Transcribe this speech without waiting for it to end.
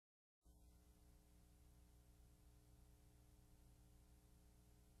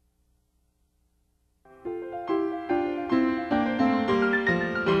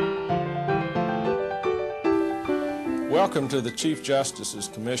Welcome to the Chief Justice's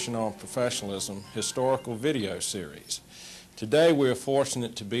Commission on Professionalism historical video series. Today we are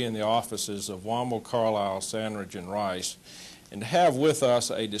fortunate to be in the offices of Womble, Carlisle, Sandridge, and Rice, and to have with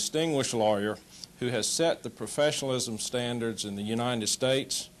us a distinguished lawyer who has set the professionalism standards in the United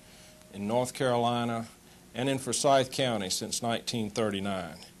States, in North Carolina, and in Forsyth County since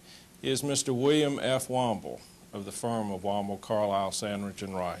 1939. He is Mr. William F. Womble of the firm of Womble, Carlisle, Sandridge,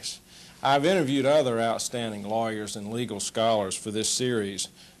 and Rice. I've interviewed other outstanding lawyers and legal scholars for this series,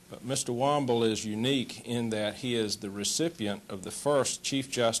 but Mr. Womble is unique in that he is the recipient of the first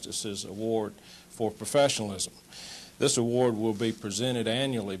Chief Justice's Award for Professionalism. This award will be presented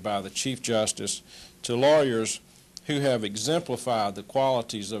annually by the Chief Justice to lawyers who have exemplified the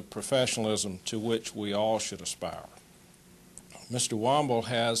qualities of professionalism to which we all should aspire. Mr. Womble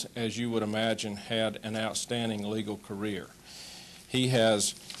has, as you would imagine, had an outstanding legal career. He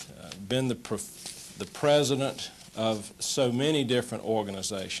has been the president of so many different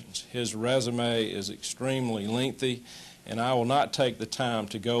organizations. His resume is extremely lengthy, and I will not take the time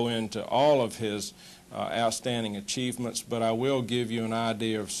to go into all of his outstanding achievements, but I will give you an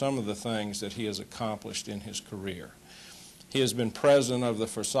idea of some of the things that he has accomplished in his career. He has been president of the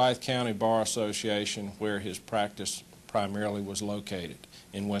Forsyth County Bar Association, where his practice primarily was located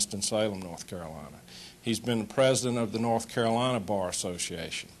in Winston-Salem, North Carolina. He's been the president of the North Carolina Bar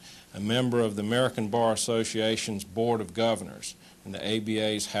Association, a member of the American Bar Association's Board of Governors and the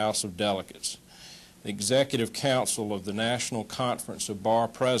ABA's House of Delegates, the executive council of the National Conference of Bar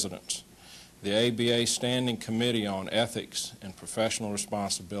Presidents, the ABA Standing Committee on Ethics and Professional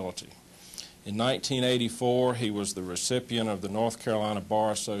Responsibility. In 1984, he was the recipient of the North Carolina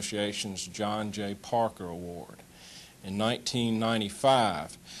Bar Association's John J. Parker Award. In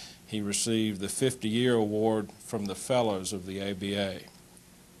 1995, he received the 50-year award from the Fellows of the ABA.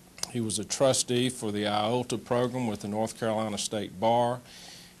 He was a trustee for the IOLTA program with the North Carolina State Bar.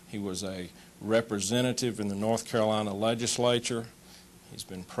 He was a representative in the North Carolina legislature. He's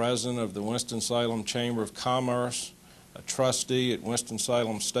been president of the Winston-Salem Chamber of Commerce, a trustee at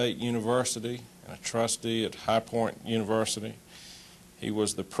Winston-Salem State University, and a trustee at High Point University. He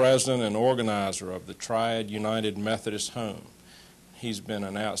was the president and organizer of the Triad United Methodist Home. He's been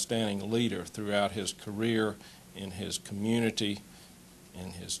an outstanding leader throughout his career in his community,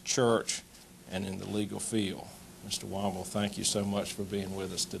 in his church, and in the legal field. Mr. Womble, thank you so much for being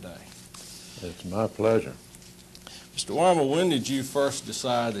with us today. It's my pleasure. Mr. Womble, when did you first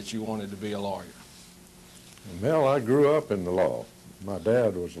decide that you wanted to be a lawyer? Well, I grew up in the law. My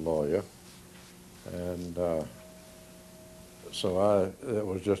dad was a lawyer, and so it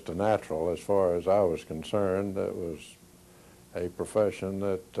was just a natural as far as I was concerned. It was a profession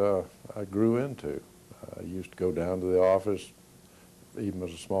that I grew into. I used to go down to the office even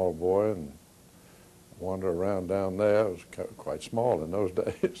as a small boy and wander around down there. It was quite small in those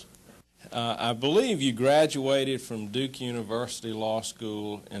days. I believe you graduated from Duke University Law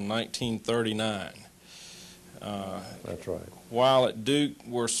School in 1939. That's right. While at Duke,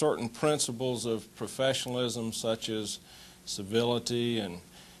 were certain principles of professionalism such as civility and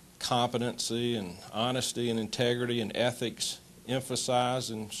competency and honesty and integrity and ethics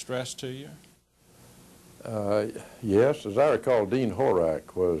emphasized and stressed to you? Yes, as I recall, Dean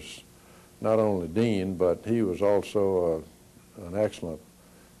Horak was not only dean, but he was also an excellent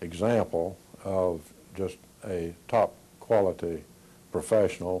example of just a top quality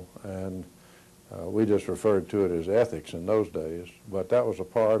professional, and we just referred to it as ethics in those days, but that was a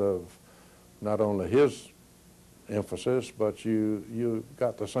part of not only his emphasis, but you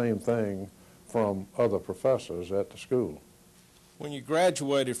got the same thing from other professors at the school. When you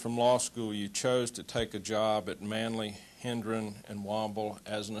graduated from law school, you chose to take a job at Manley, Hendren, and Womble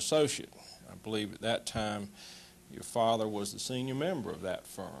as an associate. I believe at that time your father was the senior member of that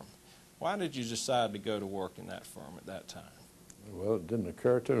firm. Why did you decide to go to work in that firm at that time? Well, it didn't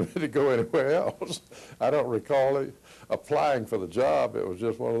occur to me to go anywhere else. I don't recall applying for the job. It was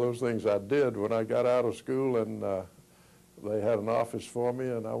just one of those things I did when I got out of school, and they had an office for me,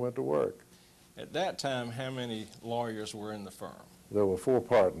 and I went to work. At that time, how many lawyers were in the firm? There were 4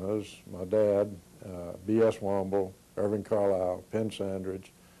 partners: my dad, B.S. Womble, Irving Carlisle, Penn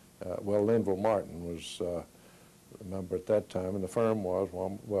Sandridge. Well, Linville Martin was a member at that time, and the firm was,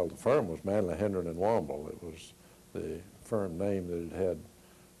 the firm was Manley, Hendren, and Womble. It was the firm name that it had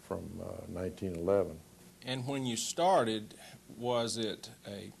from 1911. And when you started, was it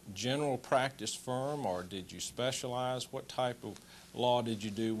a general practice firm, or did you specialize? What type of law did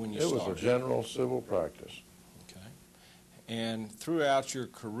you do when you started? It was a general civil practice. Okay. And throughout your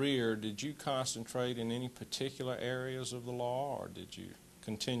career, did you concentrate in any particular areas of the law, or did you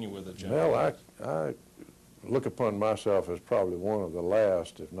continue with a general? Well, I look upon myself as probably one of the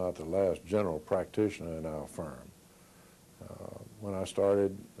last, if not the last, general practitioner in our firm. When I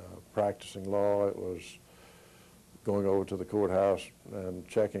started practicing law, it was going over to the courthouse and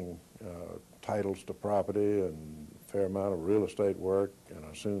checking titles to property and a fair amount of real estate work, and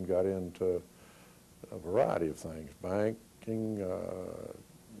I soon got into a variety of things: banking,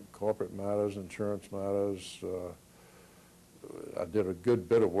 corporate matters, insurance matters. I did a good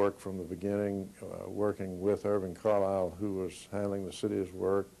bit of work from the beginning, working with Irving Carlisle, who was handling the city's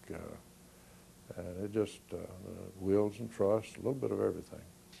work, and it just wills and trusts, a little bit of everything.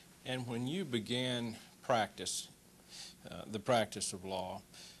 And when you began practice, the practice of law,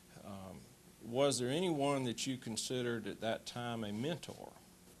 was there anyone that you considered at that time a mentor?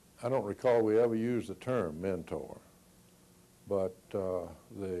 I don't recall we ever used the term mentor, but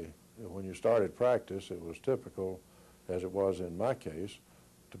when you started practice, it was typical, as it was in my case,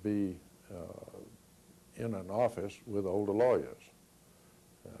 to be in an office with older lawyers.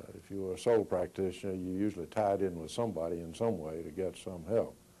 If you were a sole practitioner, you usually tied in with somebody in some way to get some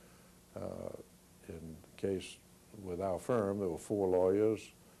help. In the case with our firm, there were 4 lawyers.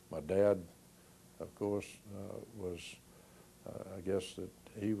 My dad, of course, was, I guess that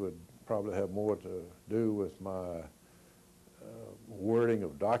he would probably have more to do with my wording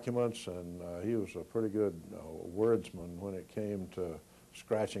of documents, and he was a pretty good wordsman when it came to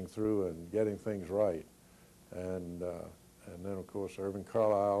scratching through and getting things right. And then, of course, Irving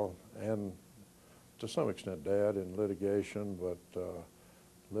Carlisle, and to some extent Dad in litigation, but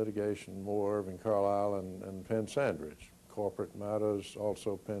litigation more Irving Carlisle and Penn Sandridge. Corporate matters,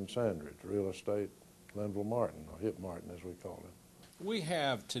 also Penn Sandridge. Real estate, Linville Martin, or Hip Martin as we call it. We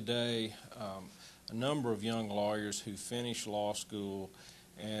have today a number of young lawyers who finish law school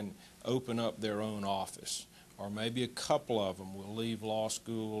and open up their own office, or maybe a couple of them will leave law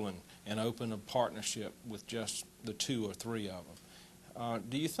school and open a partnership with just the 2 or 3 of them.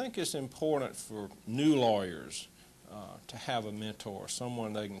 Do you think it's important for new lawyers to have a mentor,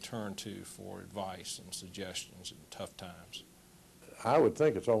 someone they can turn to for advice and suggestions in tough times? I would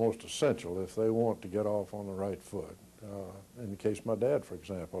think it's almost essential if they want to get off on the right foot. In the case of my dad, for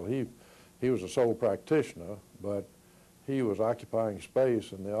example, he was a sole practitioner, but he was occupying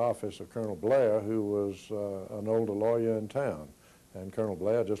space in the office of Colonel Blair, who was an older lawyer in town. And Colonel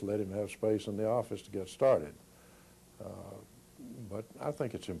Blair just let him have space in the office to get started. But I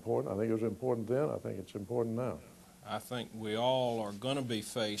think it's important. I think it was important then. I think it's important now. I think we all are going to be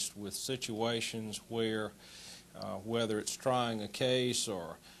faced with situations where, whether it's trying a case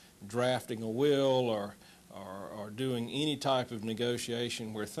or drafting a will or doing any type of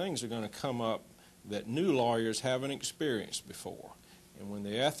negotiation, where things are going to come up that new lawyers haven't experienced before. And when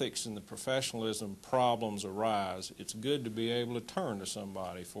the ethics and the professionalism problems arise, it's good to be able to turn to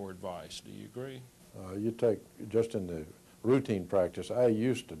somebody for advice. Do you agree? You take, just in the routine practice I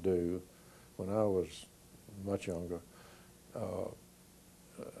used to do when I was much younger, a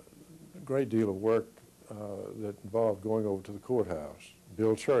great deal of work that involved going over to the courthouse.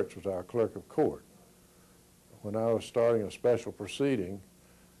 Bill Church was our clerk of court. When I was starting a special proceeding,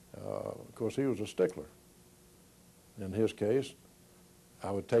 of course, he was a stickler. In his case, I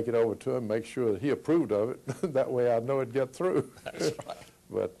would take it over to him, make sure that he approved of it. That way I'd know it'd get through. That's right.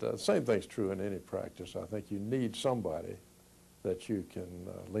 But the same thing's true in any practice. I think you need somebody that you can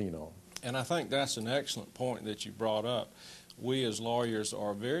lean on. And I think that's an excellent point that you brought up. We as lawyers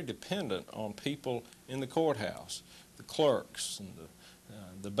are very dependent on people in the courthouse, the clerks and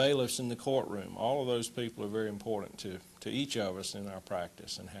the bailiffs in the courtroom. All of those people are very important to each of us in our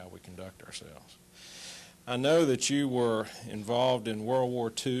practice and how we conduct ourselves. I know that you were involved in World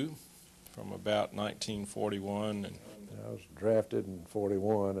War II from about 1941. And I was drafted in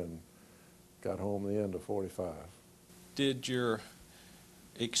 41 and got home at the end of 45. Did your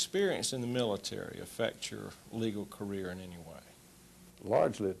experience in the military affect your legal career in any way?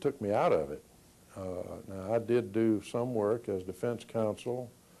 Largely, it took me out of it. Now, I did do some work as defense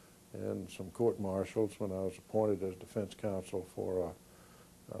counsel and some court martials when I was appointed as defense counsel for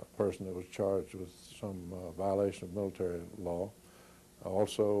a person that was charged with some violation of military law.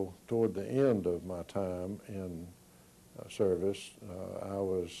 Also, toward the end of my time in service, I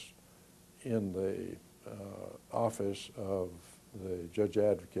was in the office of the Judge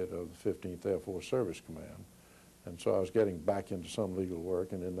Advocate of the 15th Air Force Service Command. And so I was getting back into some legal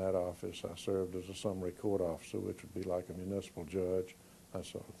work, and in that office I served as a summary court officer, which would be like a municipal judge, that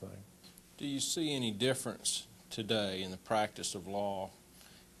sort of thing. Do you see any difference today in the practice of law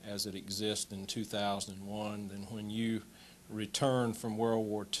as it exists in 2001 than when you returned from World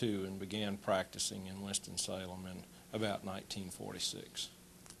War II and began practicing in Winston-Salem in about 1946?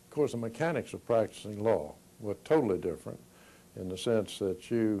 Of course, the mechanics of practicing law were totally different in the sense that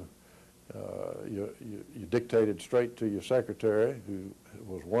you dictated straight to your secretary, who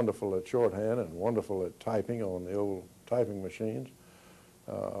was wonderful at shorthand and wonderful at typing on the old typing machines,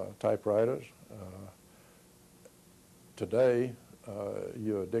 typewriters. Today,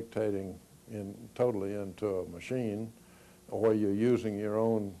 you're dictating totally into a machine, or you're using your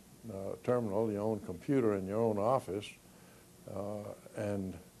own terminal, your own computer in your own office,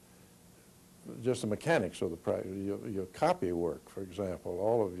 and just the mechanics of the practice. Your copy work, for example,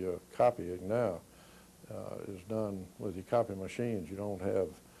 all of your copying now is done with your copy machines. You don't have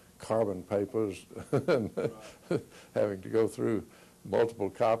carbon papers and having to go through multiple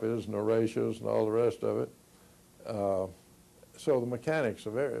copies and erasures and all the rest of it. So the mechanics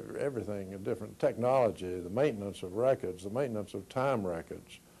of everything, a different technology, the maintenance of records, the maintenance of time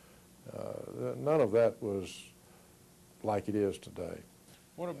records, none of that was like it is today.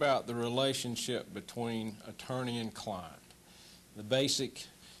 What about the relationship between attorney and client? The basic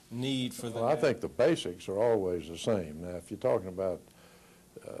need for the... Well, I think the basics are always the same. Now, if you're talking about,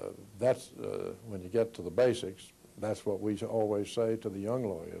 when you get to the basics, that's what we always say to the young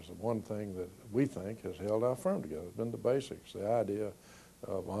lawyers. The one thing that we think has held our firm together has been the basics, the idea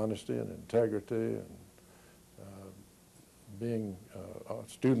of honesty and integrity and being a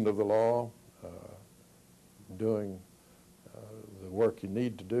student of the law, doing the work you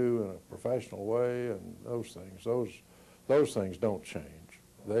need to do in a professional way, and those things. Those things don't change.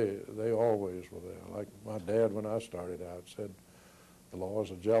 They always were there. Like my dad, when I started out, said the law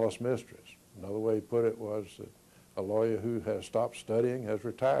is a jealous mistress. Another way he put it was that a lawyer who has stopped studying has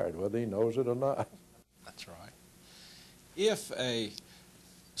retired, whether he knows it or not. That's right. If a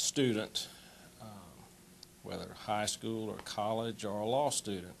student, whether high school or college or a law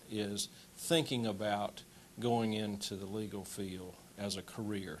student, is thinking about going into the legal field as a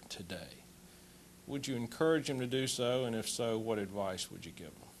career today, would you encourage them to do so, and if so, what advice would you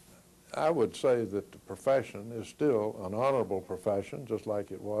give them? I would say that the profession is still an honorable profession, just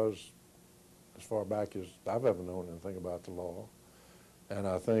like it was as far back as I've ever known anything about the law. And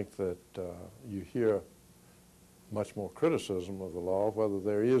I think that you hear much more criticism of the law. Whether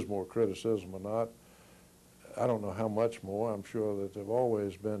there is more criticism or not, I don't know how much more. I'm sure that there have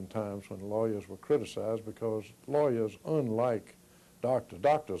always been times when lawyers were criticized, because lawyers, unlike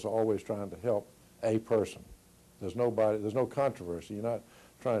doctors are always trying to help a person. There's no controversy. You're not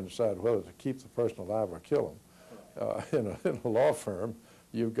trying to decide whether to keep the person alive or kill them. In a law firm,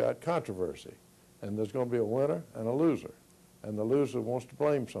 you've got controversy, and there's going to be a winner and a loser, and the loser wants to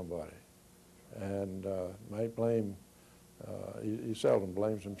blame somebody, and might blame, he seldom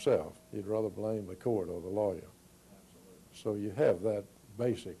blames himself. He'd rather blame the court or the lawyer. So you have that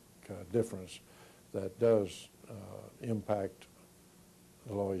basic difference that does impact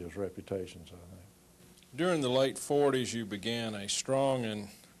the lawyers' reputations, I think. During the late 40s, you began a strong and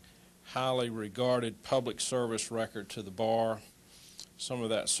highly regarded public service record to the bar. Some of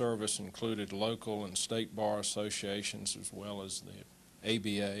that service included local and state bar associations as well as the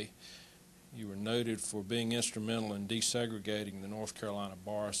ABA. You were noted for being instrumental in desegregating the North Carolina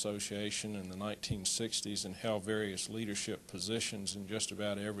Bar Association in the 1960s and held various leadership positions in just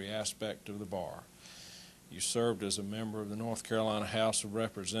about every aspect of the bar. You served as a member of the North Carolina House of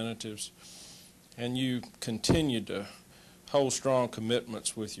Representatives, and you continued to hold strong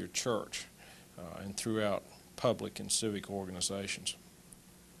commitments with your church and throughout public and civic organizations.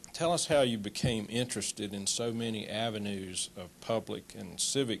 Tell us how you became interested in so many avenues of public and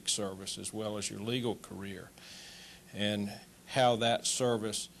civic service as well as your legal career, and how that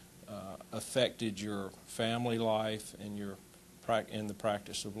service affected your family life and the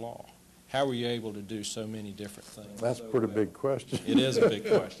practice of law. How were you able to do so many different things? That's a pretty big question. It is a big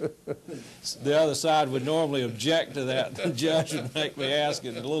question. The other side would normally object to that. The judge would make me ask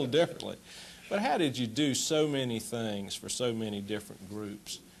it a little differently. But how did you do so many things for so many different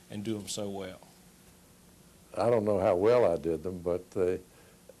groups and do them so well? I don't know how well I did them, but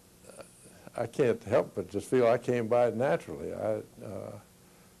I can't help but just feel I came by it naturally.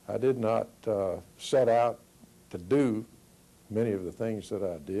 I did not set out to do many of the things that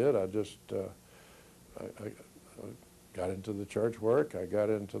I did. I just I got into the church work. I got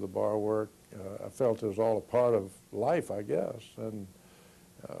into the bar work. I felt it was all a part of life, I guess. And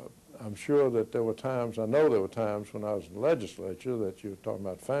I'm sure that there were times, I know there were times when I was in the legislature that you were talking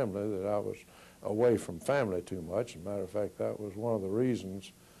about family, that I was away from family too much. As a matter of fact, that was one of the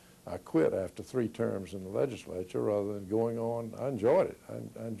reasons I quit after 3 terms in the legislature rather than going on. I enjoyed it.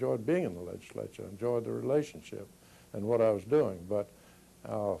 I enjoyed being in the legislature. I enjoyed the relationship and what I was doing. But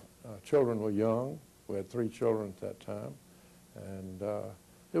our children were young. We had 3 children at that time. And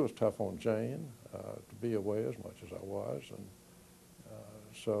it was tough on Jane. to be away as much as I was. And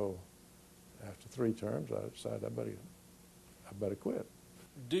so after 3 terms, I decided I better quit.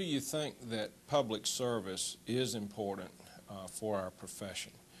 Do you think that public service is important for our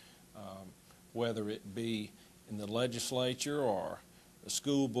profession, whether it be in the legislature or the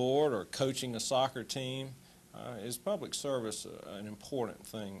school board or coaching a soccer team? Is public service an important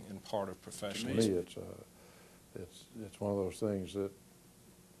thing and part of professionalism? To me, it's one of those things that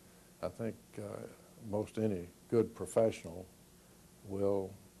I think most any good professional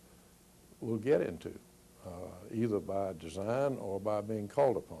will get into, either by design or by being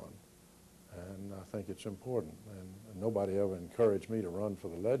called upon. And I think it's important. And nobody ever encouraged me to run for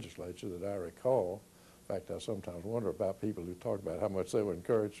the legislature that I recall. In fact, I sometimes wonder about people who talk about how much they were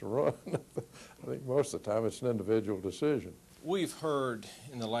encouraged to run. I think most of the time it's an individual decision. We've heard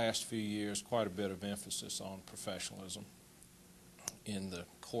in the last few years quite a bit of emphasis on professionalism in the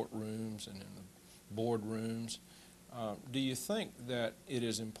courtrooms and in the boardrooms. Do you think that it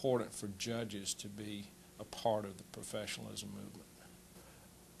is important for judges to be a part of the professionalism movement?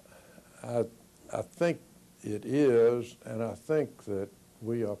 I think it is, and I think that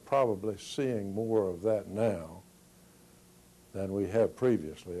we are probably seeing more of that now than we have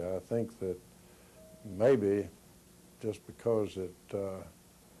previously. I think that maybe just because it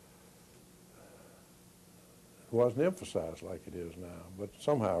wasn't emphasized like it is now, but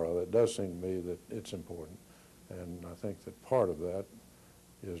somehow or other it does seem to me that it's important. And I think that part of that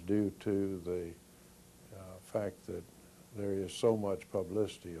is due to the fact that there is so much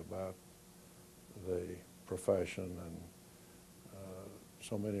publicity about the profession, and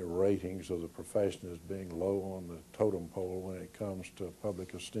so many ratings of the profession as being low on the totem pole when it comes to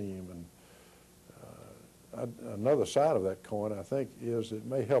public esteem. And another side of that coin, I think, is it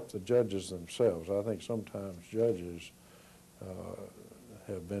may help the judges themselves. I think sometimes judges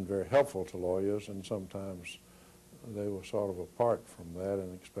have been very helpful to lawyers, and sometimes they were sort of apart from that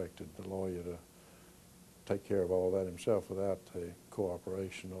and expected the lawyer to take care of all that himself without the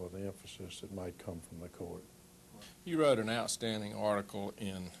cooperation or the emphasis that might come from the court. You wrote an outstanding article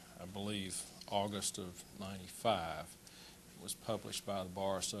in, I believe, August of '95. It was published by the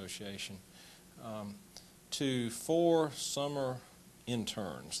Bar Association to 4 summer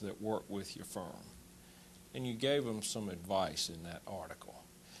interns that work with your firm. And you gave them some advice in that article.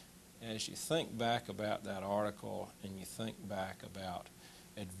 As you think back about that article and you think back about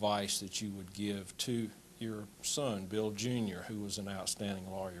advice that you would give to your son, Bill Jr., who was an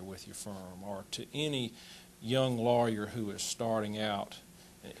outstanding lawyer with your firm, or to any young lawyer who is starting out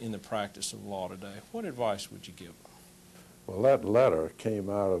in the practice of law today, what advice would you give them? Well, that letter came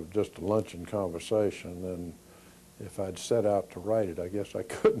out of just a luncheon conversation, and if I'd set out to write it, I guess I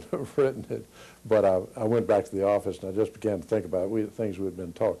couldn't have written it. But I went back to the office and I just began to think about things we'd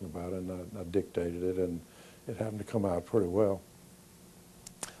been talking about, and I dictated it, and it happened to come out pretty well.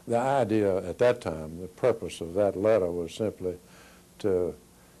 The idea at that time, the purpose of that letter was simply to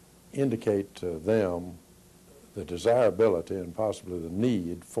indicate to them the desirability and possibly the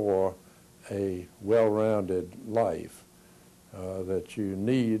need for a well-rounded life, that you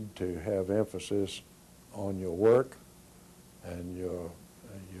need to have emphasis on your work and your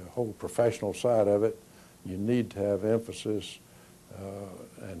whole professional side of it. You need to have emphasis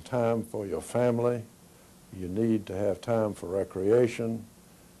and time for your family. You need to have time for recreation.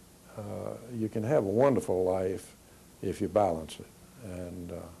 You can have a wonderful life if you balance it.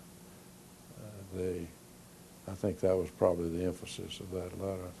 And I think that was probably the emphasis of that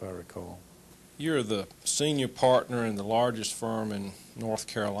letter, if I recall. You're the senior partner in the largest firm in North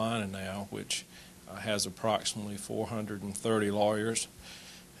Carolina now, which has approximately 430 lawyers.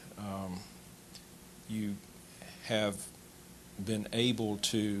 You have been able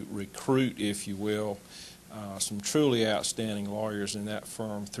to recruit, if you will, some truly outstanding lawyers in that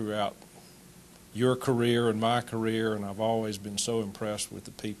firm throughout your career and my career, and I've always been so impressed with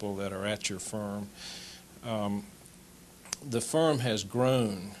the people that are at your firm. The firm has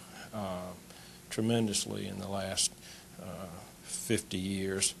grown tremendously in the last 50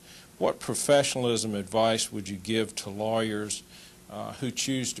 years. What professionalism advice would you give to lawyers who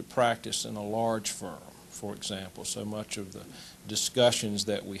choose to practice in a large firm, for example? So much of the discussions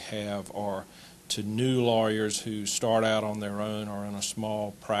that we have are to new lawyers who start out on their own or in a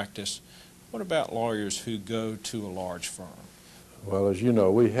small practice. What about lawyers who go to a large firm? Well, as you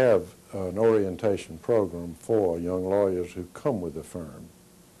know, we have an orientation program for young lawyers who come with the firm.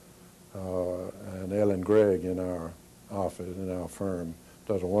 And Ellen Gregg in our office, in our firm,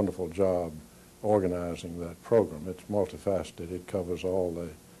 does a wonderful job organizing that program. It's multifaceted. It covers all the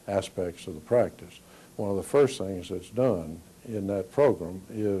aspects of the practice. One of the first things that's done in that program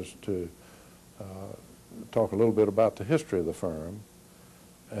is to talk a little bit about the history of the firm,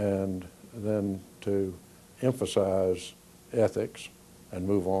 and then to emphasize ethics and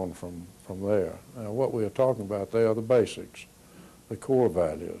move on from there. Now, what we are talking about, they are the basics, the core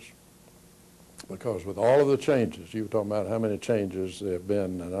values. Because with all of the changes, you were talking about how many changes there have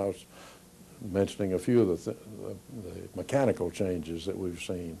been, and I was mentioning a few of the mechanical changes that we've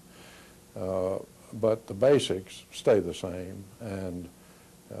seen. But the basics stay the same, and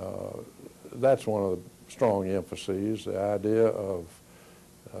that's one of the strong emphases, the idea of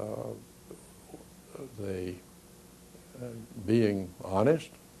being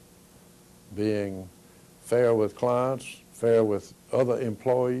honest, being fair with clients, fair with other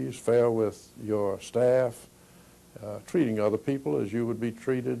employees, fair with your staff, treating other people as you would be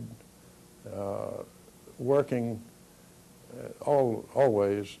treated, working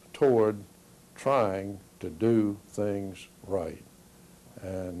always toward trying to do things right.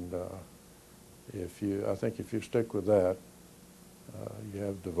 And I think if you stick with that, you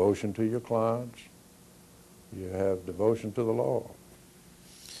have devotion to your clients, you have devotion to the law.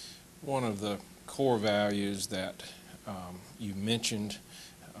 One of the core values that you mentioned,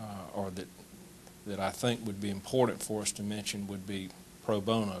 or that I think would be important for us to mention, would be pro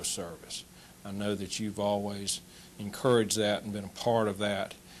bono service. I know that you've always encouraged that and been a part of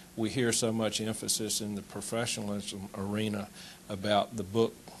that. We hear so much emphasis in the professionalism arena about the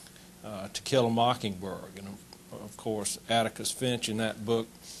book To Kill a Mockingbird, and of course Atticus Finch in that book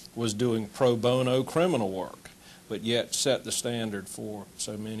was doing pro bono criminal work, but yet set the standard for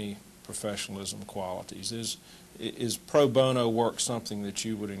so many professionalism qualities. Is pro bono work something that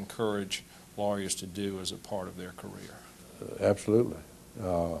you would encourage lawyers to do as a part of their career? Absolutely.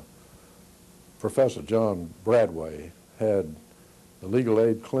 Professor John Bradway had the legal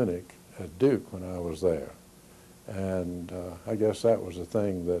aid clinic at Duke when I was there, and I guess that was the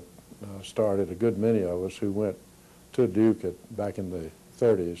thing that started a good many of us who went to Duke back in the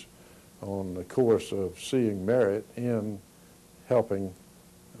 30s on the course of seeing merit in helping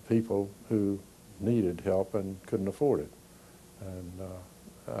people who needed help and couldn't afford it. And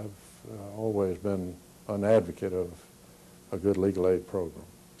I've always been an advocate of a good legal aid program.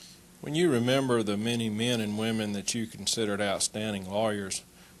 When you remember the many men and women that you considered outstanding lawyers,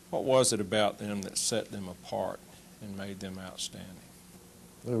 what was it about them that set them apart and made them outstanding?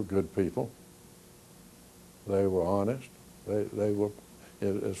 They were good people. They were honest. They were,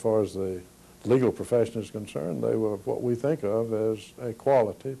 as far as the legal profession is concerned, they were what we think of as a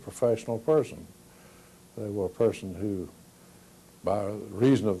quality professional person. They were a person who, by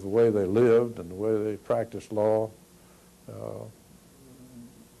reason of the way they lived and the way they practiced law,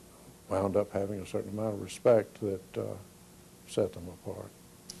 wound up having a certain amount of respect that set them apart.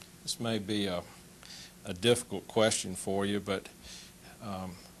 This may be a difficult question for you, but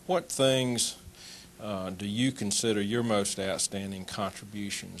what things do you consider your most outstanding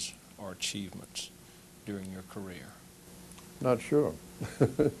contributions or achievements during your career? Not sure.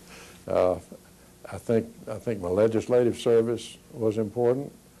 I think my legislative service was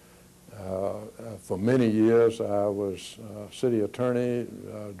important. For many years I was city attorney,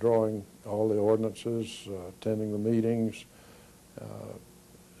 drawing all the ordinances, attending the meetings,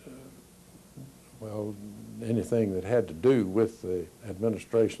 well, anything that had to do with the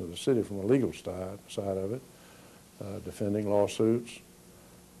administration of the city from the legal side of it, defending lawsuits.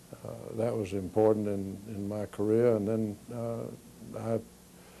 That was important in my career. And then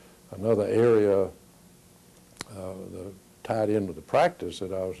another area that tied in with the practice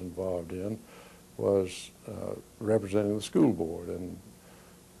that I was involved in was representing the school board. And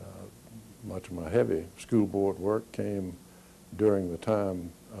much of my heavy school board work came during the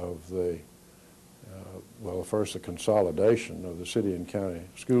time of the well, first the consolidation of the city and county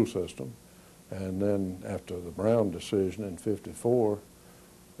school system, and then after the Brown decision in '54,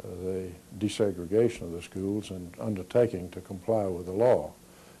 the desegregation of the schools and undertaking to comply with the law.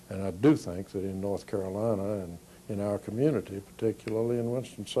 And I do think that in North Carolina and in our community, particularly in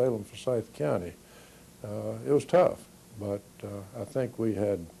Winston-Salem, Forsyth County, it was tough. But I think we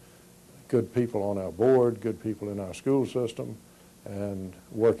had good people on our board, good people in our school system, and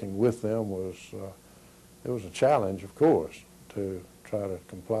working with them was it was a challenge, of course, to try to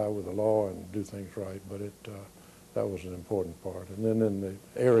comply with the law and do things right, but that was an important part. And then in the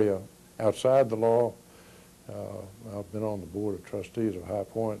area outside the law, I've been on the board of trustees of High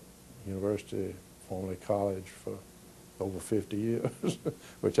Point University, formerly college, for over 50 years,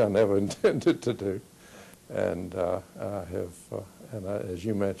 which I never intended to do. And I have, as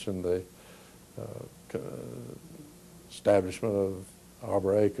you mentioned, the establishment of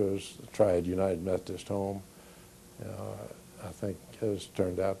Arbor Acres, the Triad United Methodist Home. I think has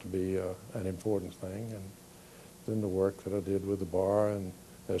turned out to be an important thing. And then the work that I did with the bar and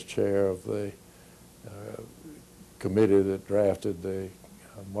as chair of the committee that drafted the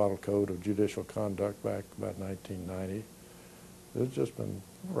Model Code of Judicial Conduct back about 1990. There's just been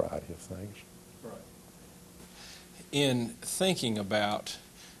a variety of things. Right. In thinking about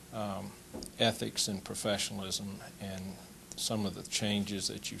ethics and professionalism and some of the changes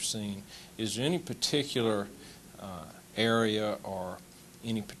that you've seen, is there any particular area or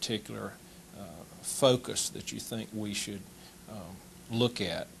any particular focus that you think we should look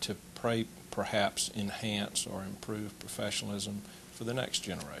at to perhaps enhance or improve professionalism for the next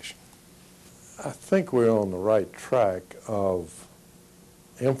generation? I think we're on the right track of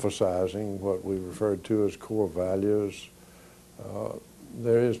emphasizing what we referred to as core values.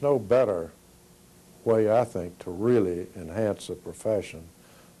 There is no better way, I think, to really enhance the profession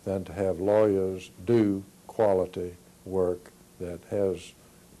than to have lawyers do quality work that has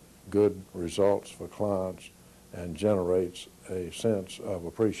good results for clients and generates a sense of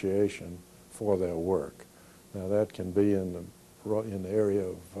appreciation for their work. Now that can be in the area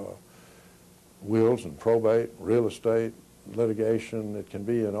of wills and probate, real estate, litigation. It can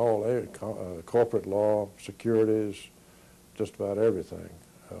be in all areas, corporate law, securities, just about everything.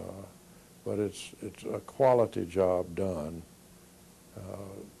 But it's a quality job done,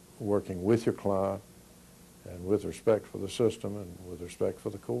 working with your client and with respect for the system and with respect for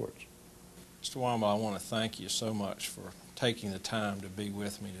the courts. Mr. Womble, I want to thank you so much for taking the time to be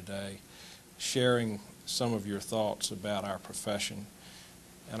with me today, sharing some of your thoughts about our profession,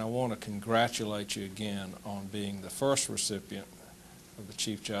 and I want to congratulate you again on being the first recipient of the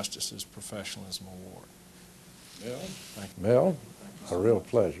Chief Justice's Professionalism Award. Mel? Thank you. Mel, a real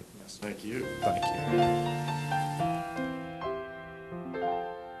pleasure. Yes. Thank you. Thank you.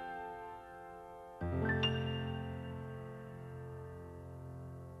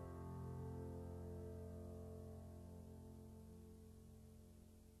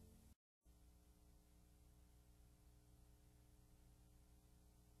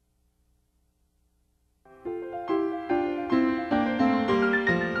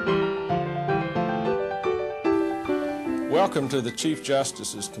 Welcome to the Chief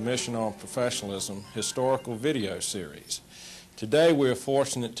Justice's Commission on Professionalism historical video series. Today we are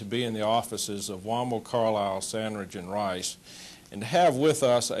fortunate to be in the offices of Womble, Carlisle, Sandridge, and Rice, and to have with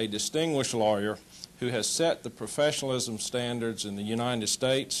us a distinguished lawyer who has set the professionalism standards in the United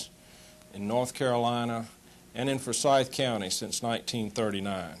States, in North Carolina, and in Forsyth County since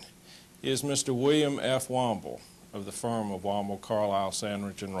 1939. He is Mr. William F. Womble of the firm of Womble, Carlisle,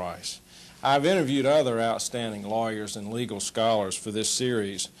 Sandridge, and Rice. I've interviewed other outstanding lawyers and legal scholars for this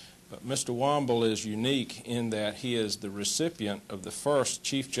series, but Mr. Womble is unique in that he is the recipient of the first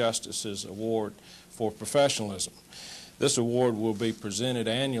Chief Justice's Award for Professionalism. This award will be presented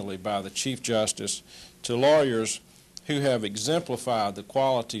annually by the Chief Justice to lawyers who have exemplified the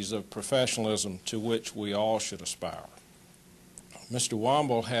qualities of professionalism to which we all should aspire. Mr.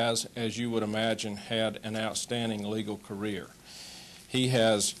 Womble has, as you would imagine, had an outstanding legal career. He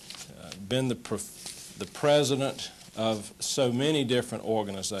has been the president of so many different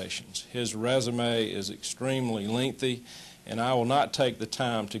organizations. His resume is extremely lengthy, and I will not take the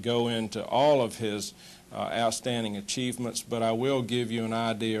time to go into all of his outstanding achievements, but I will give you an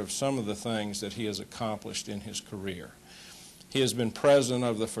idea of some of the things that he has accomplished in his career. He has been president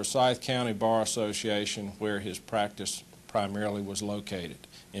of the Forsyth County Bar Association, where his practice primarily was located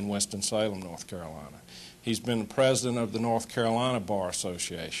in Winston-Salem, North Carolina. He's been president of the North Carolina Bar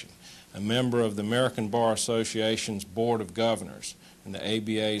Association, a member of the American Bar Association's Board of Governors and the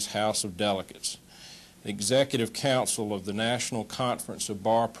ABA's House of Delegates, the Executive Council of the National Conference of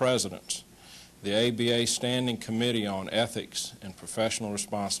Bar Presidents, the ABA Standing Committee on Ethics and Professional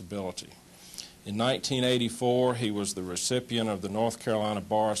Responsibility. In 1984, he was the recipient of the North Carolina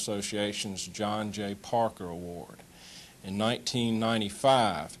Bar Association's John J. Parker Award. In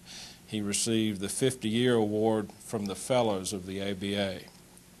 1995, he received the 50-year award from the Fellows of the ABA.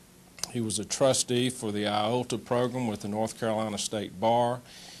 He was a trustee for the IOLTA program with the North Carolina State Bar.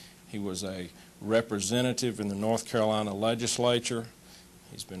 He was a representative in the North Carolina legislature.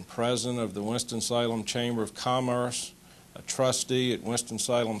 He's been president of the Winston-Salem Chamber of Commerce, a trustee at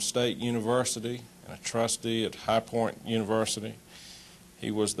Winston-Salem State University, and a trustee at High Point University. He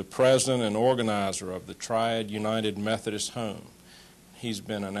was the president and organizer of the Triad United Methodist Home. He's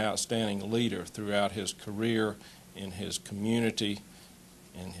been an outstanding leader throughout his career in his community,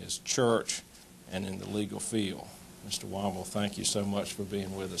 in his church, and in the legal field. Mr. Womble, thank you so much for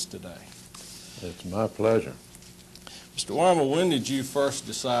being with us today. It's my pleasure. Mr. Womble, when did you first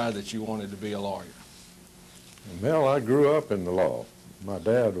decide that you wanted to be a lawyer? Mel, I grew up in the law. My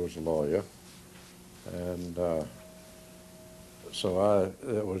dad was a lawyer, and so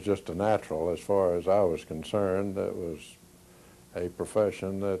it was just a natural as far as I was concerned. It was a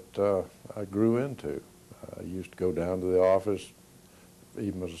profession that I grew into. I used to go down to the office,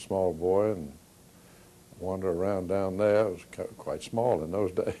 even as a small boy, and wander around down there. It was quite small in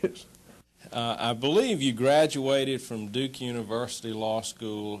those days. I believe you graduated from Duke University Law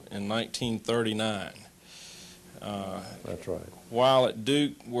School in 1939. That's right. While at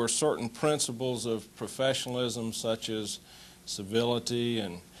Duke, were certain principles of professionalism such as civility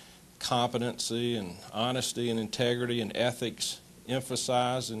and competency and honesty and integrity and ethics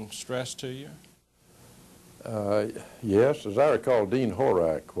emphasized and stressed to you? Yes, as I recall, Dean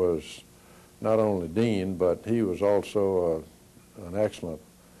Horak was not only dean, but he was also an excellent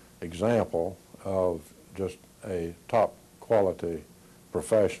example of just a top quality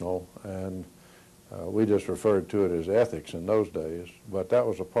professional, and we just referred to it as ethics in those days, but that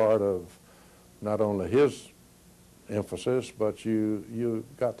was a part of not only his emphasis, but you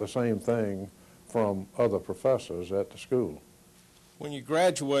got the same thing from other professors at the school. When you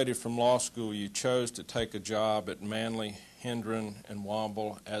graduated from law school, you chose to take a job at Manley, Hendren, and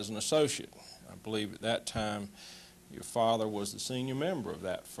Womble as an associate. I believe at that time your father was the senior member of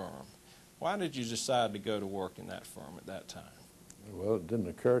that firm. Why did you decide to go to work in that firm at that time? Well, it didn't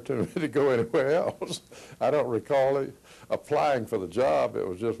occur to me to go anywhere else. I don't recall applying for the job. It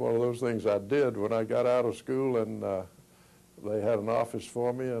was just one of those things I did when I got out of school, and they had an office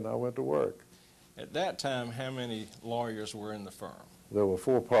for me, and I went to work. At that time, how many lawyers were in the firm? There were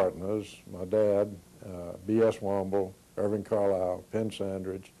 4 partners: my dad, B.S. Womble, Irving Carlisle, Penn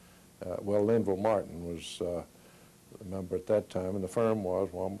Sandridge. Well, Linville Martin was a member at that time, and the firm was,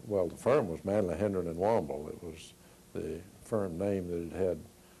 the firm was Manley, Hendren, and Womble. It was the firm name that it had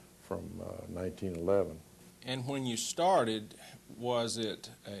from 1911. And when you started, was it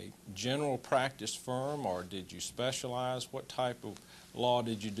a general practice firm, or did you specialize? What type of law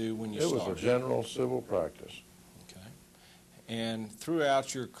did you do when you started? It was a general civil practice. Okay. And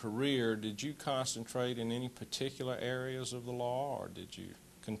throughout your career, did you concentrate in any particular areas of the law, or did you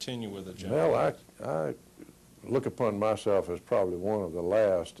continue with a general? Well, I look upon myself as probably one of the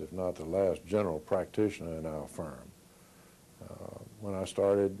last, if not the last, general practitioner in our firm. When I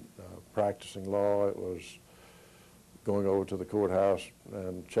started practicing law, it was going over to the courthouse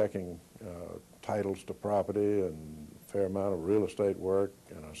and checking titles to property and a fair amount of real estate work,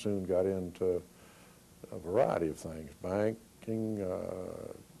 and I soon got into a variety of things: banking,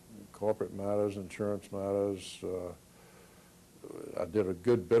 corporate matters, insurance matters. I did a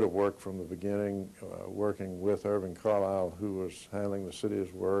good bit of work from the beginning, working with Irving Carlisle, who was handling the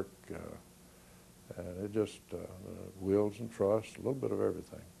city's work, and it just, wills and trusts, a little bit of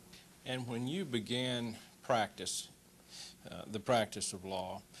everything. And when you began practice, the practice of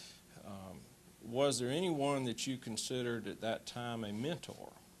law, was there anyone that you considered at that time a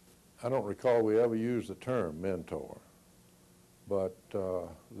mentor? I don't recall we ever used the term mentor, but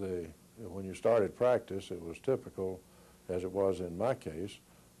when you started practice, it was typical, as it was in my case,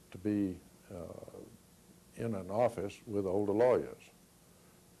 to be in an office with older lawyers.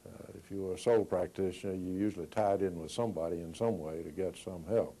 If you were a sole practitioner, you usually tied in with somebody in some way to get some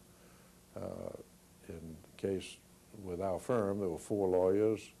help. In the case with our firm, there were 4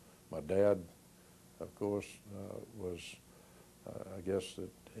 lawyers. My dad, of course, was, I guess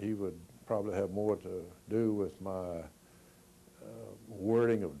that he would probably have more to do with my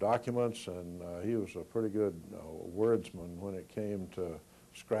wording of documents, and he was a pretty good wordsman when it came to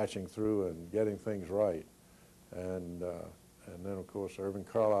scratching through and getting things right. And then, of course, Irving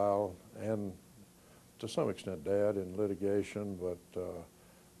Carlisle, and to some extent Dad in litigation, but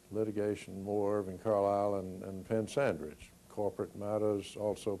litigation more Irving Carlisle and Penn Sandridge. Corporate matters,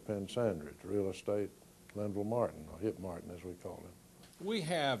 also Penn Sandridge. Real estate, Linville Martin, or Hip Martin as we call him. We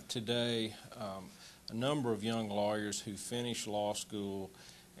have today a number of young lawyers who finish law school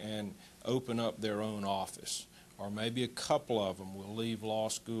and open up their own office, or maybe a couple of them will leave law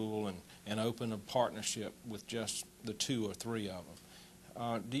school and open a partnership with just the 2 or 3 of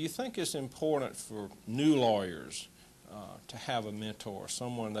them. Do you think it's important for new lawyers to have a mentor,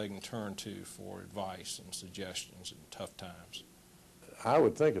 someone they can turn to for advice and suggestions in tough times? I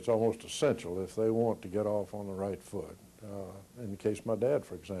would think it's almost essential if they want to get off on the right foot. In the case of my dad,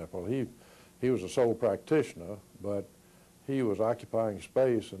 for example, he was a sole practitioner, but he was occupying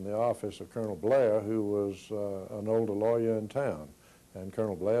space in the office of Colonel Blair, who was an older lawyer in town. And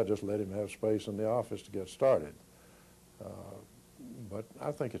Colonel Blair just let him have space in the office to get started. But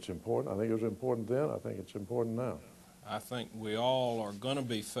I think it's important. I think it was important then. I think it's important now. I think we all are going to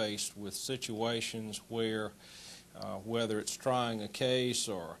be faced with situations where, whether it's trying a case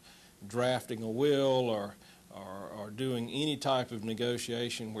or drafting a will or doing any type of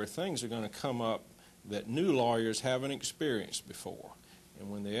negotiation, where things are going to come up that new lawyers haven't experienced before. And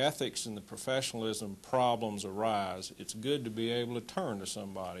when the ethics and the professionalism problems arise, it's good to be able to turn to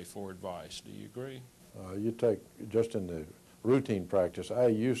somebody for advice. Do you agree? You take, just in the routine practice I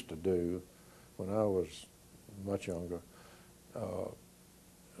used to do when I was much younger, a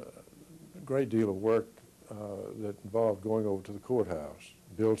great deal of work that involved going over to the courthouse.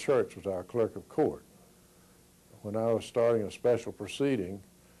 Bill Church was our clerk of court. When I was starting a special proceeding,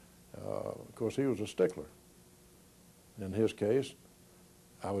 of course, he was a stickler. In his case,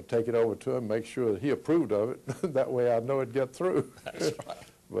 I would take it over to him, make sure that he approved of it. That way I'd know it'd get through. That's right.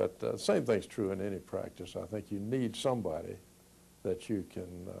 But the same thing's true in any practice. I think you need somebody that you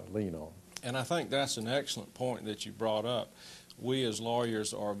can lean on. And I think that's an excellent point that you brought up. We as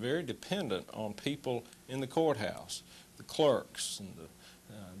lawyers are very dependent on people in the courthouse, the clerks and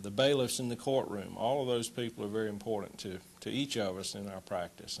the bailiffs in the courtroom. All of those people are very important to each of us in our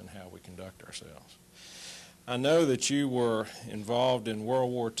practice and how we conduct ourselves. I know that you were involved in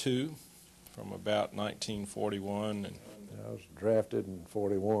World War II from about 1941. And I was drafted in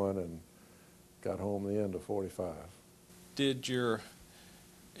 41 and got home at the end of 45. Did your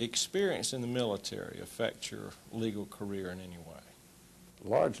experience in the military affect your legal career in any way?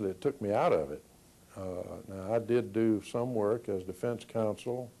 Largely, it took me out of it. Now, I did do some work as defense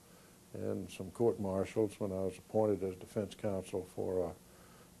counsel and some court martials when I was appointed as defense counsel for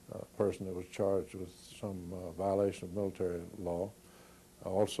a person that was charged with some violation of military law.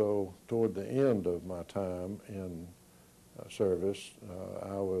 Also, toward the end of my time in service,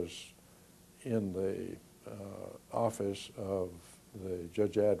 I was in the office of the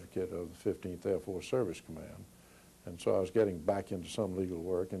Judge Advocate of the 15th Air Force Service Command. And so I was getting back into some legal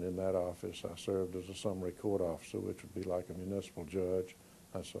work, and in that office I served as a summary court officer, which would be like a municipal judge,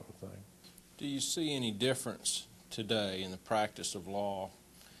 that sort of thing. Do you see any difference today in the practice of law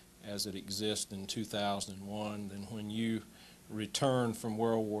as it exists in 2001 than when you returned from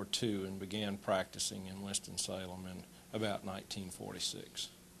World War II and began practicing in Winston-Salem in about 1946?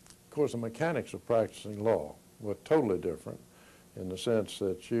 Of course, the mechanics of practicing law were totally different in the sense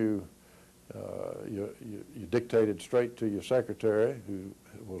that you dictated straight to your secretary, who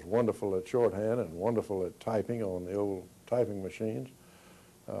was wonderful at shorthand and wonderful at typing on the old typing machines,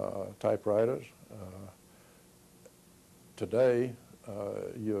 typewriters. Today,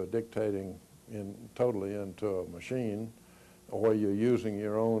 you're dictating totally into a machine, or you're using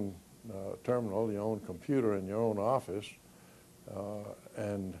your own terminal, your own computer in your own office,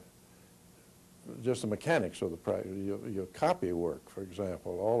 and just the mechanics of the practice. Your copy work, for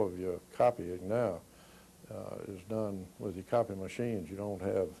example, all of your copying now is done with your copy machines. You don't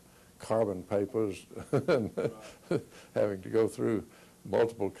have carbon papers and having to go through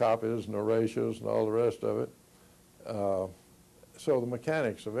multiple copies and erasures and all the rest of it. So the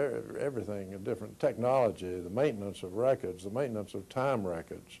mechanics of everything, and different technology, the maintenance of records, the maintenance of time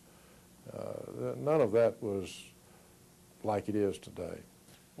records, none of that was like it is today.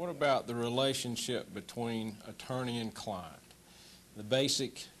 What about the relationship between attorney and client? The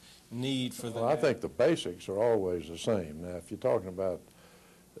basic need for the... Well, I think the basics are always the same. Now, if you're talking about,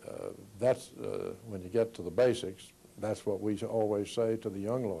 when you get to the basics, that's what we always say to the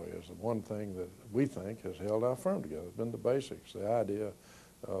young lawyers. The one thing that we think has held our firm together has been the basics, the idea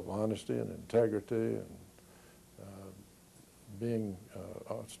of honesty and integrity and being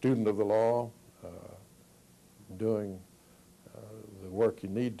a student of the law, doing the work you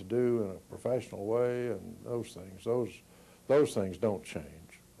need to do in a professional way, and those things. Those things don't change.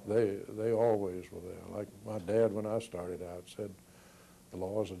 They always were there. Like my dad, when I started out, said the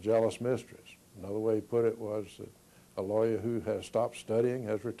law is a jealous mistress. Another way he put it was that a lawyer who has stopped studying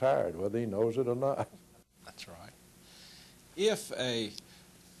has retired, whether he knows it or not. That's right. If a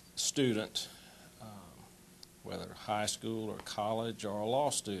student, whether high school or college or a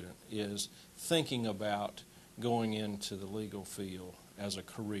law student, is thinking about going into the legal field as a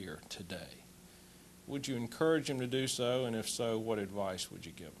career today, would you encourage them to do so, and if so, what advice would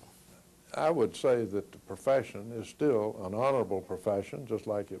you give them? I would say that the profession is still an honorable profession, just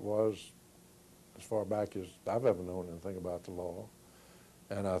like it was as far back as I've ever known anything about the law.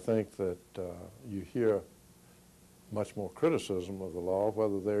 And I think that you hear much more criticism of the law.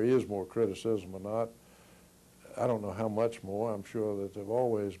 Whether there is more criticism or not, I don't know how much more. I'm sure that there have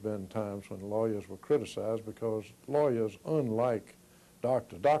always been times when lawyers were criticized, because lawyers, unlike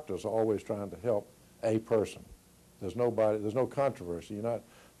doctors are always trying to help a person. There's no controversy. You're not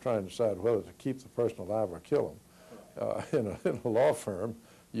trying to decide whether to keep the person alive or kill them. in a law firm,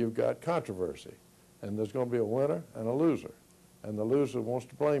 you've got controversy, and there's going to be a winner and a loser, and the loser wants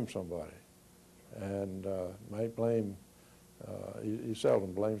to blame somebody, and might blame, he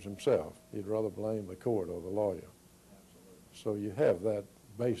seldom blames himself. He'd rather blame the court or the lawyer. So you have that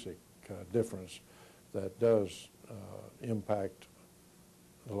basic difference that does impact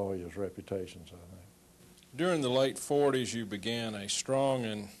the lawyers' reputations, I think. During the late 40s, you began a strong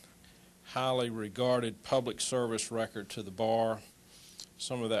and highly regarded public service record to the bar.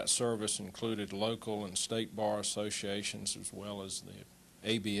 Some of that service included local and state bar associations as well as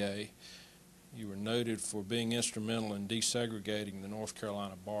the ABA. You were noted for being instrumental in desegregating the North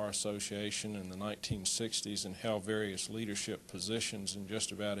Carolina Bar Association in the 1960s and held various leadership positions in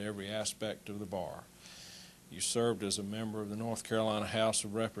just about every aspect of the bar. You served as a member of the North Carolina House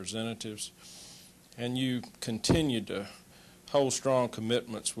of Representatives, and you continued to hold strong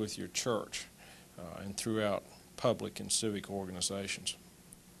commitments with your church and throughout public and civic organizations.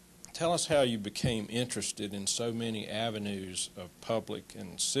 Tell us how you became interested in so many avenues of public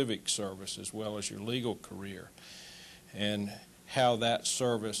and civic service as well as your legal career, and how that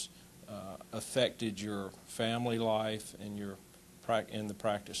service affected your family life and the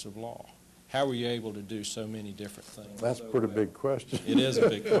practice of law. How were you able to do so many different things? That's a pretty big question. It is a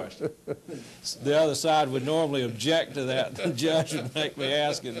big question. The other side would normally object to that. The judge would make me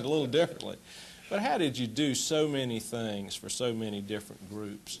ask it a little differently. But how did you do so many things for so many different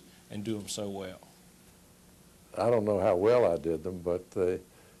groups and do them so well? I don't know how well I did them, but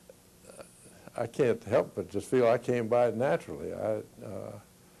I can't help but just feel I came by it naturally.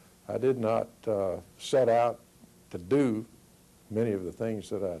 I did not set out to do many of the things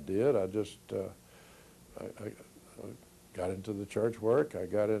that I did. I just I got into the church work. I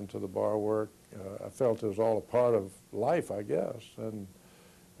got into the bar work. I felt it was all a part of life, I guess. And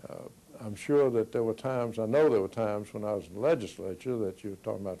I'm sure that there were times, I know there were times when I was in the legislature that you were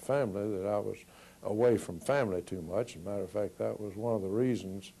talking about family, that I was away from family too much. As a matter of fact, that was one of the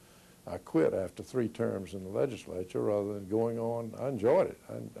reasons I quit after 3 terms in the legislature rather than going on. I enjoyed it.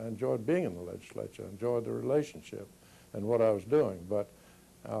 I enjoyed being in the legislature. I enjoyed the relationship and what I was doing. But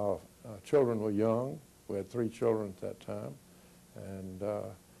our children were young. We had 3 children at that time. And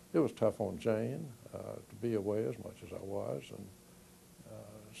it was tough on Jane to be away as much as I was. And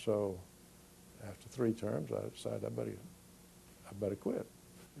so after 3 terms, I decided I better quit.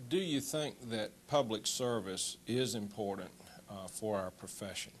 Do you think that public service is important for our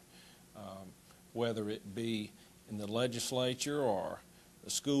profession, whether it be in the legislature or the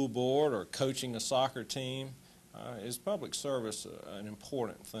school board or coaching a soccer team? Is public service an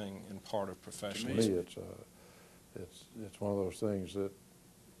important thing and part of professionalism? To me, it's one of those things that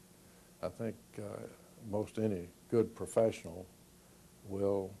I think most any good professional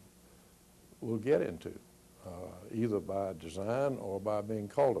will get into, either by design or by being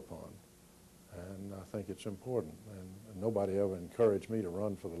called upon. And I think it's important. And nobody ever encouraged me to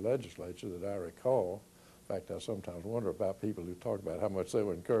run for the legislature that I recall. In fact, I sometimes wonder about people who talk about how much they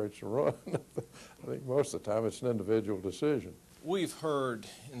were encouraged to run. I think most of the time it's an individual decision. We've heard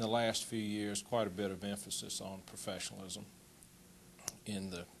in the last few years quite a bit of emphasis on professionalism in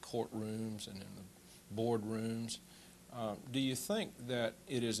the courtrooms and in the boardrooms. Do you think that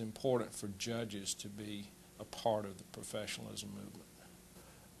it is important for judges to be a part of the professionalism movement?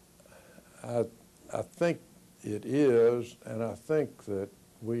 I think it is, and I think that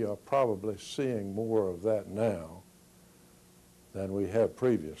we are probably seeing more of that now than we have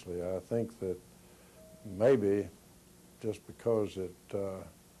previously. I think that maybe just because it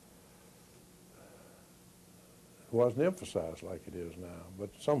wasn't emphasized like it is now, but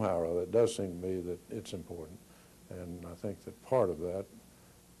somehow or other it does seem to me that it's important. And I think that part of that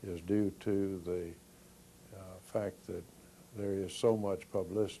is due to the fact that there is so much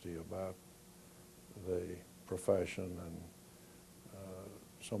publicity about the profession, and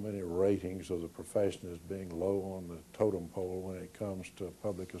so many ratings of the profession as being low on the totem pole when it comes to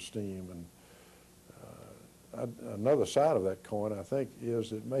public esteem. And another side of that coin, I think,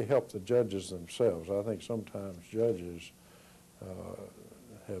 is it may help the judges themselves. I think sometimes judges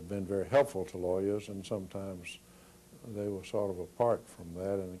have been very helpful to lawyers, and sometimes they were sort of apart from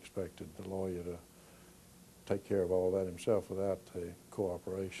that and expected the lawyer to take care of all that himself without the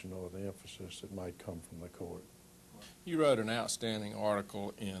cooperation or the emphasis that might come from the court. You wrote an outstanding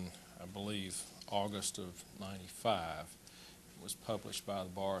article in, I believe, August of '95. It was published by the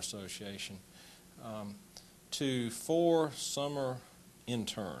Bar Association to 4 summer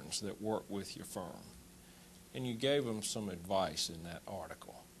interns that work with your firm. And you gave them some advice in that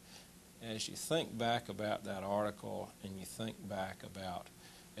article. As you think back about that article and you think back about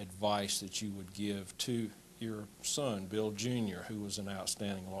advice that you would give to your son, Bill Jr., who was an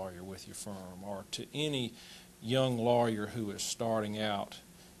outstanding lawyer with your firm, or to any young lawyer who is starting out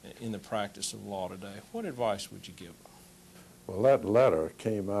in the practice of law today, what advice would you give them? Well, that letter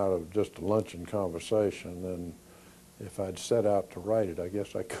came out of just a luncheon conversation, and if I'd set out to write it, I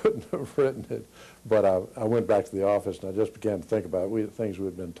guess I couldn't have written it. But I went back to the office and I just began to think about things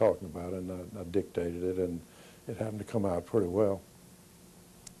we'd been talking about, and I dictated it, and it happened to come out pretty well.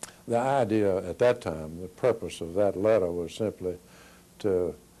 The idea at that time, the purpose of that letter was simply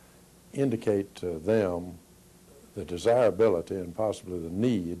to indicate to them the desirability and possibly the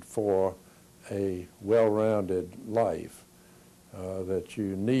need for a well-rounded life, that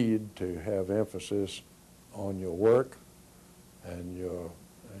you need to have emphasis on your work and your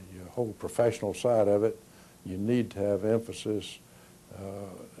whole professional side of it. You need to have emphasis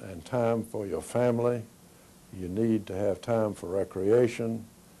and time for your family. You need to have time for recreation.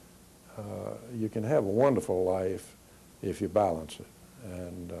 You can have a wonderful life if you balance it.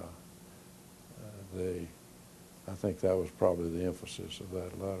 And I think that was probably the emphasis of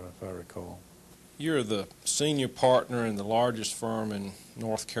that letter, if I recall. You're the senior partner in the largest firm in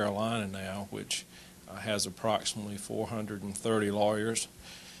North Carolina now, which has approximately 430 lawyers.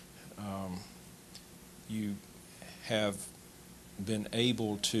 You have been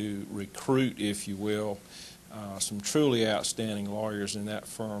able to recruit, if you will, some truly outstanding lawyers in that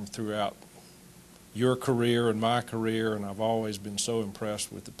firm throughout your career and my career, and I've always been so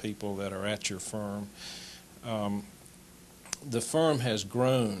impressed with the people that are at your firm. The firm has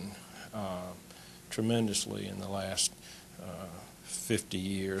grown tremendously in the last 50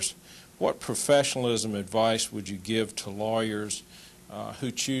 years. What professionalism advice would you give to lawyers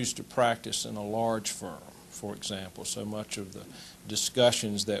who choose to practice in a large firm, for example? So much of the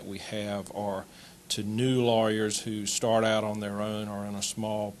discussions that we have are to new lawyers who start out on their own or in a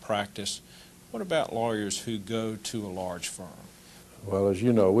small practice. What about lawyers who go to a large firm? Well, as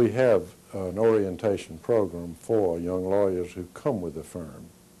you know, we have an orientation program for young lawyers who come with the firm.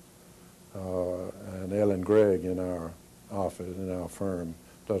 And Ellen Gregg in our office, in our firm,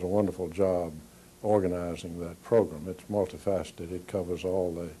 does a wonderful job organizing that program. It's multifaceted. It covers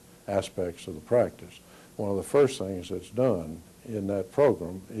all the aspects of the practice. One of the first things that's done in that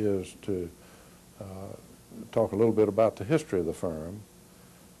program is to talk a little bit about the history of the firm,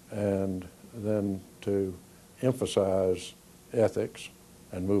 and then to emphasize ethics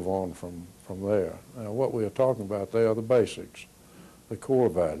and move on from there. Now, what we are talking about there are the basics, the core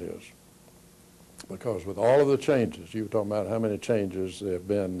values. Because with all of the changes, you were talking about how many changes there have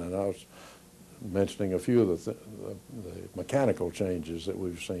been, and I was mentioning a few of the mechanical changes that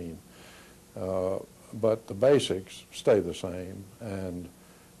we've seen. But the basics stay the same, and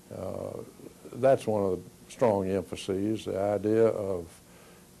that's one of the strong emphases, the idea of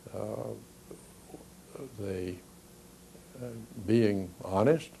being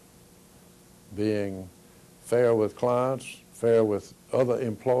honest, being fair with clients, fair with other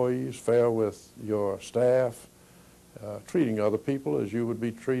employees, fair with your staff, treating other people as you would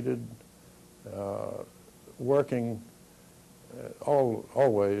be treated, working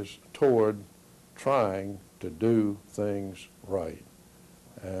always toward trying to do things right.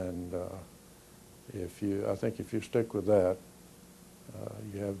 And I think if you stick with that,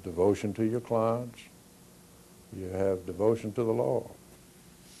 you have devotion to your clients, you have devotion to the law.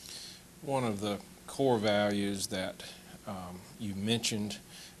 One of the core values that you mentioned,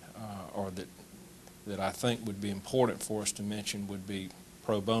 or that I think would be important for us to mention, would be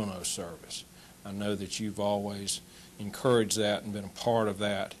pro bono service. I know that you've always encouraged that and been a part of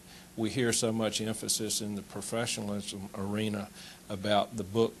that. We hear so much emphasis in the professionalism arena about the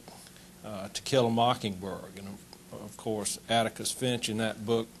book To Kill a Mockingbird, and of course Atticus Finch in that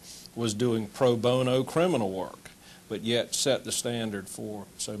book was doing pro bono criminal work, but yet set the standard for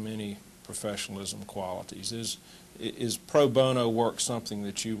so many professionalism qualities. Is pro bono work something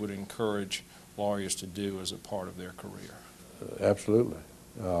that you would encourage lawyers to do as a part of their career? Absolutely.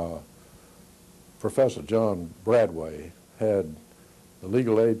 Professor John Bradway had the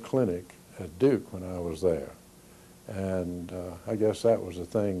legal aid clinic at Duke when I was there, and I guess that was the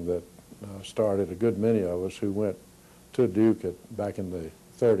thing that started a good many of us who went to Duke back in the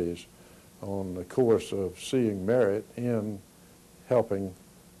 30s on the course of seeing merit in helping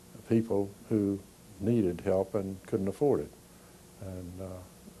people who needed help and couldn't afford it. And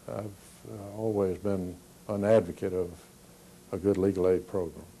I've always been an advocate of a good legal aid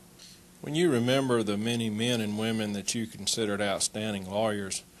program. When you remember the many men and women that you considered outstanding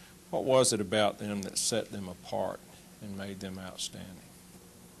lawyers, what was it about them that set them apart and made them outstanding?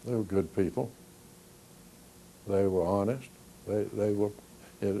 They were good people. They were honest. They were,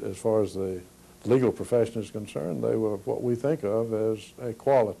 as far as the legal profession is concerned, they were what we think of as a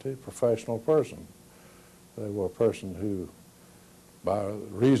quality professional person. They were a person who, by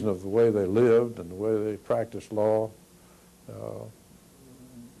reason of the way they lived and the way they practiced law,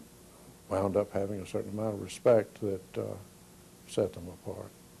 wound up having a certain amount of respect that set them apart.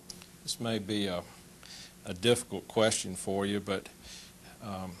 This may be a difficult question for you, but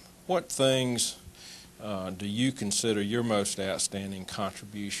what things do you consider your most outstanding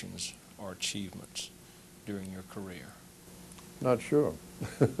contributions or achievements during your career? Not sure.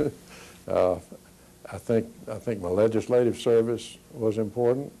 I think my legislative service was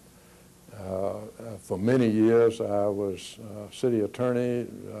important. For many years I was city attorney,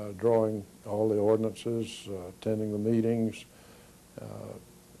 drawing all the ordinances, attending the meetings,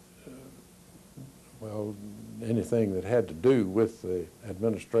 well, anything that had to do with the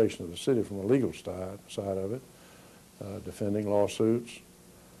administration of the city from the legal side of it, defending lawsuits.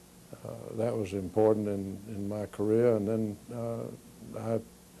 That was important in my career. And then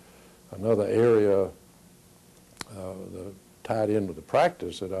another area that tied in with the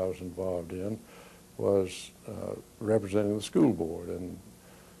practice that I was involved in was representing the school board. And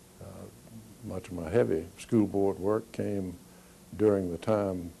much of my heavy school board work came during the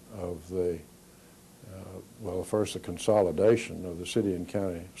time of the well, first the consolidation of the city and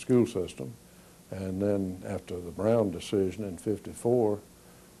county school system, and then after the Brown decision in '54,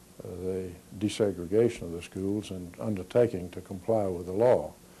 the desegregation of the schools and undertaking to comply with the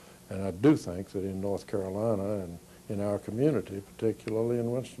law. And I do think that in North Carolina and in our community, particularly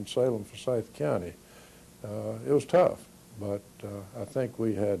in Winston-Salem, Forsyth County, it was tough, but I think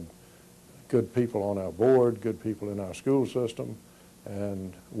we had good people on our board, good people in our school system,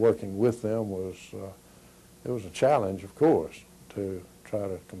 and working with them was it was a challenge, of course, to try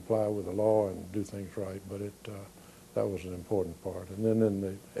to comply with the law and do things right, but that was an important part. And then in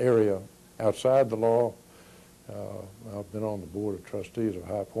the area outside the law, I've been on the board of trustees of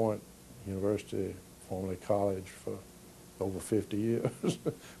High Point University, formerly college, for over 50 years,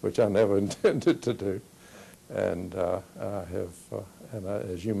 which I never intended to do. And I have,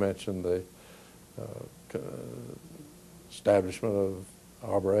 as you mentioned, the establishment of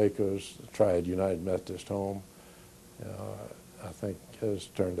Arbor Acres, the Triad United Methodist Home, I think has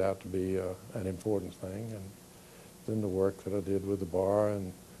turned out to be an important thing. And then the work that I did with the bar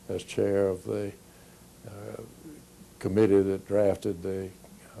and as chair of the committee that drafted the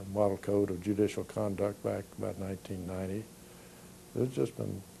Model Code of Judicial Conduct back about 1990. There's just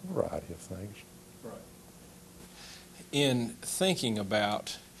been a variety of things. Right. In thinking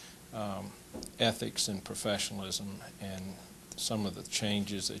about ethics and professionalism and some of the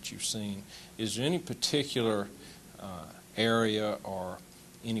changes that you've seen, is there any particular area or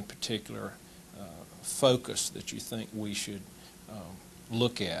any particular focus that you think we should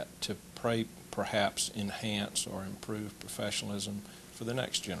look at to perhaps enhance or improve professionalism for the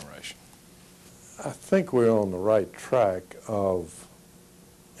next generation? I think we're on the right track of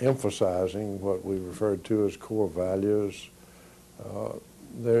emphasizing what we referred to as core values.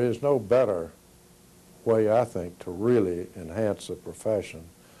 There is no better way, I think, to really enhance the profession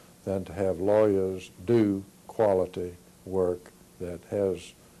than to have lawyers do quality work that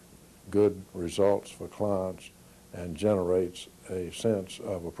has good results for clients and generates a sense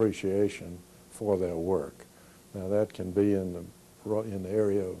of appreciation for their work. Now that can be in the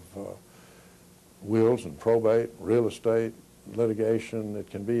area of wills and probate, real estate, litigation. It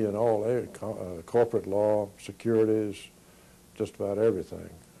can be in all areas, corporate law, securities, just about everything.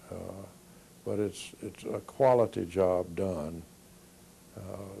 But it's a quality job done,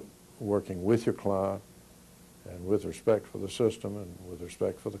 working with your client and with respect for the system and with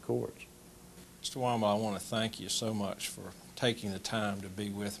respect for the courts. Mr. Womble, I want to thank you so much for taking the time to be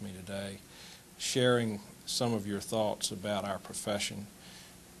with me today, sharing some of your thoughts about our profession,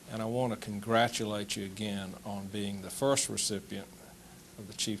 and I want to congratulate you again on being the first recipient of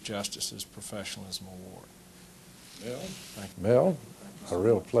the Chief Justice's Professionalism Award. Mel? Mel, a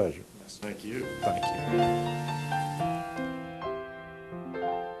real pleasure. Thank you. Thank you.